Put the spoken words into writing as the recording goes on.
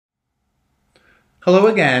Hello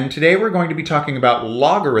again. Today we're going to be talking about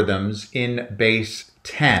logarithms in base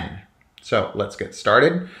 10. So let's get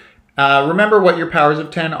started. Remember what your powers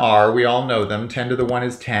of 10 are. We all know them. 10 to the 1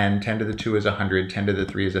 is 10, 10 to the 2 is 100, 10 to the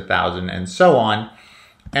 3 is 1,000, and so on.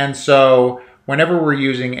 And so whenever we're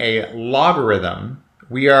using a logarithm,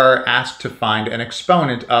 we are asked to find an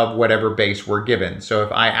exponent of whatever base we're given. So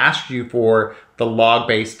if I asked you for the log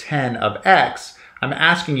base 10 of x, I'm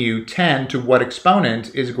asking you 10 to what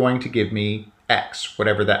exponent is going to give me x,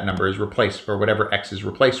 whatever that number is replaced, or whatever x is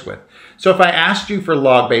replaced with. So if I asked you for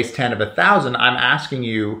log base 10 of 1,000, I'm asking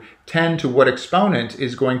you 10 to what exponent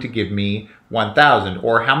is going to give me 1,000,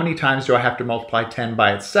 or how many times do I have to multiply 10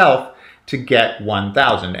 by itself to get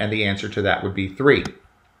 1,000? And the answer to that would be 3.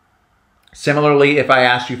 Similarly, if I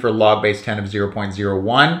asked you for log base 10 of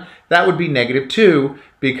 0.01, that would be -2,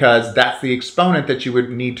 because that's the exponent that you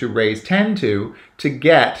would need to raise 10 to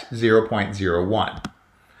get 0.01.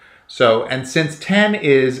 So, and since 10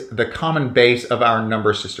 is the common base of our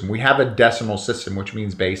number system, we have a decimal system, which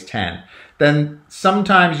means base 10, then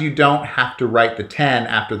sometimes you don't have to write the 10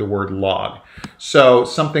 after the word log. So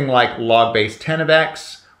something like log base 10 of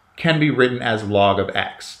x can be written as log of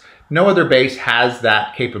x. No other base has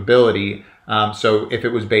that capability. So if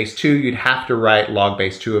it was base 2, you'd have to write log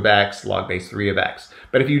base 2 of x, log base 3 of x.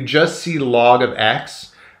 But if you just see log of x,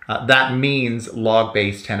 that means log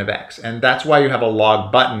base 10 of x. And that's why you have a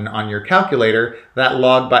log button on your calculator. That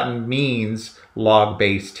log button means log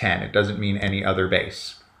base 10. It doesn't mean any other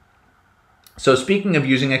base. So speaking of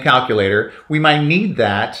using a calculator, we might need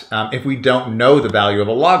that if we don't know the value of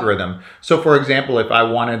a logarithm. So for example, if I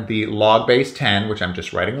wanted the log base 10, which I'm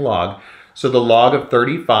just writing log, so the log of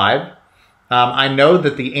 35, I know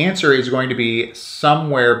that the answer is going to be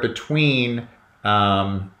somewhere between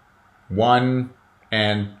 1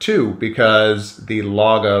 and 2, because the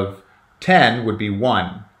log of 10 would be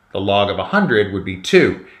 1, the log of 100 would be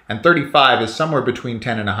 2, and 35 is somewhere between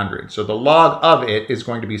 10 and 100. So the log of it is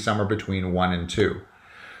going to be somewhere between 1 and 2.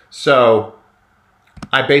 So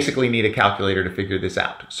I basically need a calculator to figure this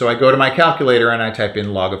out. So I go to my calculator and I type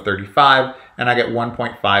in log of 35 and I get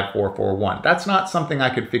 1.5441. That's not something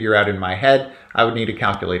I could figure out in my head. I would need a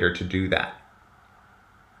calculator to do that.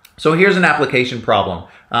 So here's an application problem.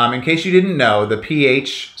 In case you didn't know, the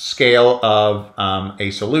pH scale of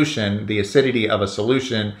a solution, the acidity of a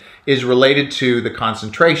solution, is related to the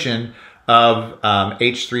concentration of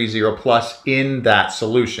H30 plus in that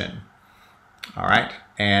solution. All right,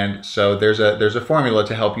 and so there's a formula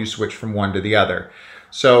to help you switch from one to the other.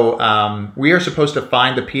 So we are supposed to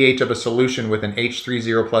find the pH of a solution with an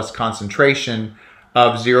H30 plus concentration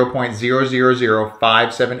of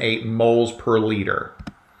 0.000578 moles per liter.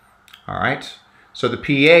 All right, so the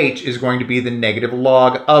pH is going to be the negative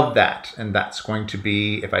log of that, and that's going to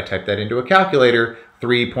be, if I type that into a calculator,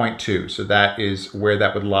 3.2. So that is where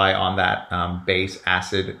that would lie on that base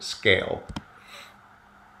acid scale.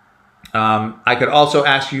 I could also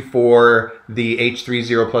ask you for the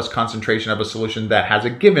H30 plus concentration of a solution that has a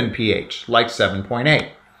given pH, like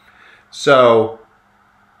 7.8. So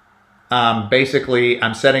basically,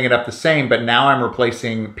 I'm setting it up the same, but now I'm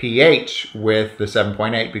replacing pH with the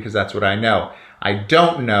 7.8 because that's what I know. I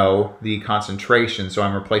don't know the concentration, so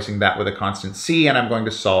I'm replacing that with a constant C, and I'm going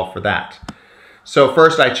to solve for that. So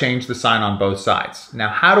first, I change the sign on both sides. Now,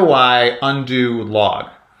 how do I undo log?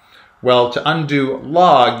 Well, to undo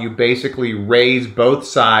log, you basically raise both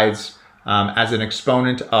sides as an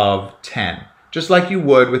exponent of 10. Just like you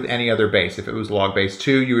would with any other base. If it was log base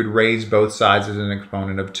 2, you would raise both sides as an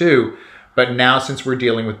exponent of 2. But now, since we're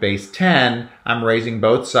dealing with base 10, I'm raising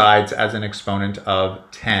both sides as an exponent of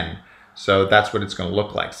 10. So that's what it's going to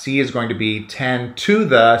look like. C is going to be 10 to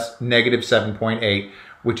the -7.8,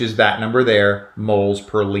 which is that number there, moles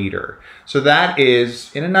per liter. So that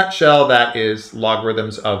is, in a nutshell, that is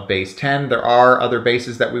logarithms of base 10. There are other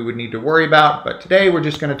bases that we would need to worry about, but today we're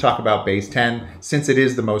just going to talk about base 10 since it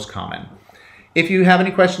is the most common. If you have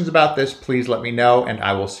any questions about this, please let me know, and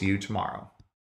I will see you tomorrow.